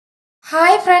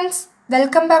Hi friends,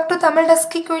 welcome back to Tamil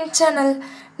Dusky Queen channel.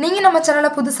 நீங்க நம்ம சேனலை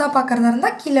புதுசா பார்க்கறதா இருந்தா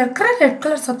கீழ இருக்கிற ரெட்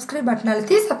கலர் subscribe பட்டனை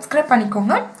அழுத்தி subscribe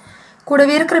பண்ணிக்கோங்க.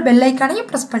 கூடவே இருக்கிற பெல் ஐகானையும்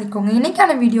பிரஸ் பண்ணிக்கோங்க.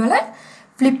 இன்னைக்கான வீடியோல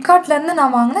Flipkartல இருந்து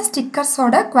நான் வாங்குன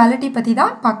ஸ்டிக்கர்ஸோட குவாலிட்டி பத்தி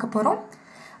தான் பார்க்க போறோம்.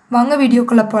 வாங்க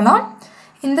வீடியோக்குள்ள போலாம்.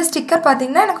 இந்த ஸ்டிக்கர்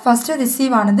பாத்தீங்கன்னா எனக்கு ஃபர்ஸ்ட்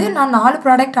ரிசீவ் ஆனது. நான் 4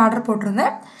 ப்ராடக்ட் ஆர்டர்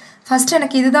போட்டுருந்தேன். ஃபர்ஸ்ட்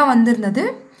எனக்கு இதுதான் வந்திருந்தது.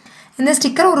 இந்த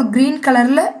ஸ்டிக்கர் ஒரு green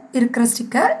கலர்ல இருக்கிற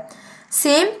ஸ்டிக்கர்.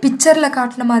 சேம் பிக்சர்ல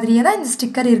காட்டுன மாதிரியே தான் இந்த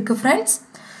ஸ்டிக்கர் இருக்கு फ्रेंड्स.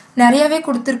 நிறையவே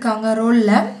கொடுத்திருக்காங்க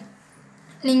ரோல்ல.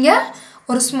 நீங்க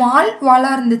ஒரு ஸ்மால் வாலா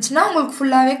இருந்துச்சுனா உங்களுக்கு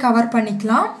ஃபுல்லாவே கவர்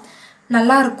பண்ணிக்கலாம்.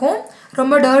 நல்லா இருக்கும்.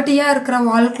 ரொம்ப டர்ட்டியா இருக்கிற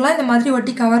வால்க்குலாம் இந்த மாதிரி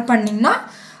ஒட்டி கவர் பண்ணீங்கனா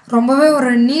ரொம்பவே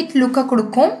ஒரு நீட் லுக்க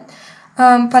கொடுக்கும்.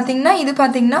 பாத்தீங்கன்னா இது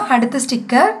பாத்தீங்கன்னா அடுத்த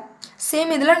ஸ்டிக்கர்.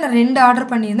 சேம் இதல நான் 2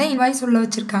 ஆர்டர் பண்ணியிருந்தேன். இன்வாய்ஸ் உள்ள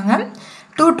வச்சிருக்காங்க.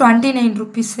 229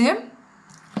 rupees.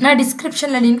 நான்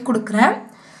டிஸ்கிரிப்ஷன்ல லிங்க் கொடுக்கிறேன்.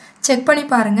 செக் பண்ணி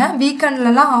பாருங்க.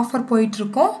 வீக்கெண்ட்லலாம் ஆஃபர் போயிட்டு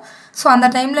இருக்கும். சோ அந்த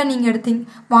டைம்ல நீங்க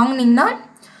வாங்குனீங்கன்னா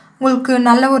உங்களுக்கு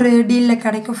நல்ல ஒரு டீல்ல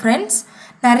கிடைக்கும் फ्रेंड्स.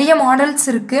 நிறைய மாடல்ஸ்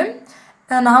இருக்கு.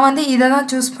 நான் வந்து இத தான்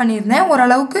चूஸ் பண்ணிருந்தேன்.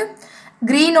 ஓரளவுக்கு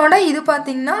கிரீனோட இது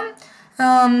பாத்தீங்கன்னா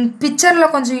பிக்சர்ல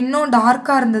கொஞ்சம் இன்னும்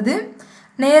டார்க்கா இருந்தது.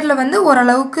 நேர்ல வந்து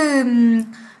ஓரளவுக்கு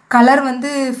கலர்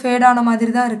வந்து ஃபேட் ஆன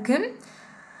மாதிரி தான் இருக்கு.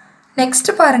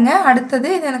 நெக்ஸ்ட் பாருங்க அடுத்து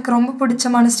இது எனக்கு ரொம்ப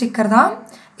பிடிச்சமான ஸ்டிக்கர் தான்.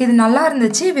 இது நல்லா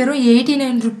இருந்துச்சு. வெறும்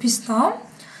 89 rupees தான்.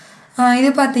 இது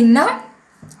பாத்தீங்கன்னா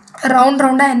ரவுண்ட்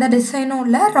ரவுண்டா எந்த டிசைனும்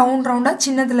இல்ல. ரவுண்ட் ரவுண்டா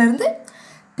சின்னதுல இருந்து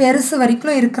பெருசு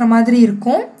வரைக்கும் இருக்கிற மாதிரி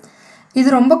இருக்கும். இது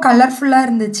ரொம்ப கலர்ஃபுல்லா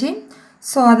இருந்துச்சு.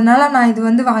 சோ அதனால நான் இது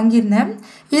வந்து வாங்கியிருந்தேன்.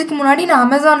 இதுக்கு முன்னாடி நான்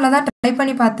Amazonல தான் ட்ரை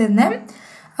பண்ணி பார்த்திருந்தேன்.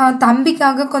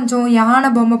 தம்பிக்காக கொஞ்சம்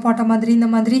யானை பொம்மை போட்ட மாதிரி இந்த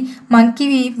மாதிரி மங்கி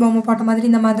பொம்மை போட்ட மாதிரி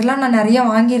இந்த மாதிரிலாம் நான் நிறைய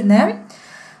வாங்கியிருந்தேன்.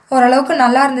 ஓரளவுக்கு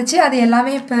நல்லா இருந்துச்சு. அது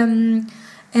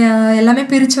எல்லாமே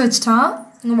பிரிச்சு வச்சிட்டான்.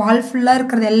 வால் ஃபுல்லா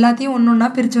இருக்குது எல்லாத்தையும் ஒண்ணொண்ணா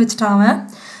பிரிச்சு வச்சிட்டான் அவன்.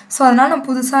 சோ அதனால நான்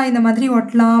புதுசா இந்த மாதிரி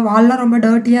ஒட்டலாம். வால்லாம் ரொம்ப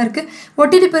டர்ட்டியா இருக்கு.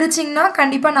 ஒட்டிட்டு பிரிச்சிங்கனா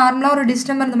கண்டிப்பா நார்மலா ஒரு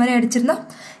டிஸ்டம்பர் இந்த மாதிரி அடிச்சிருந்தா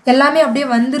எல்லாமே அப்படியே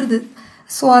வந்துருது.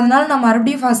 சோ அதனால நான்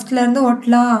மறுபடியும் ஃபர்ஸ்ட்ல இருந்து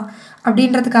ஒட்டலாம்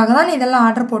அப்படின்றதுக்காக தான் நான் இதெல்லாம்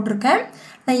ஆர்டர் போட்டுருக்கேன்.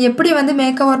 நான் எப்படி வந்து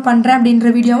மேக் ஓவர் பண்றேன்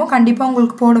அப்படிங்கற வீடியோவும் கண்டிப்பா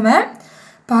உங்களுக்கு போடுவேன்.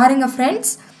 பாருங்க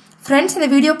फ्रेंड्स இந்த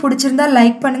வீடியோ பிடிச்சிருந்தா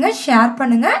லைக் பண்ணுங்க, ஷேர்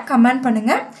பண்ணுங்க, கமெண்ட்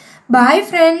பண்ணுங்க. By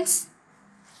friends.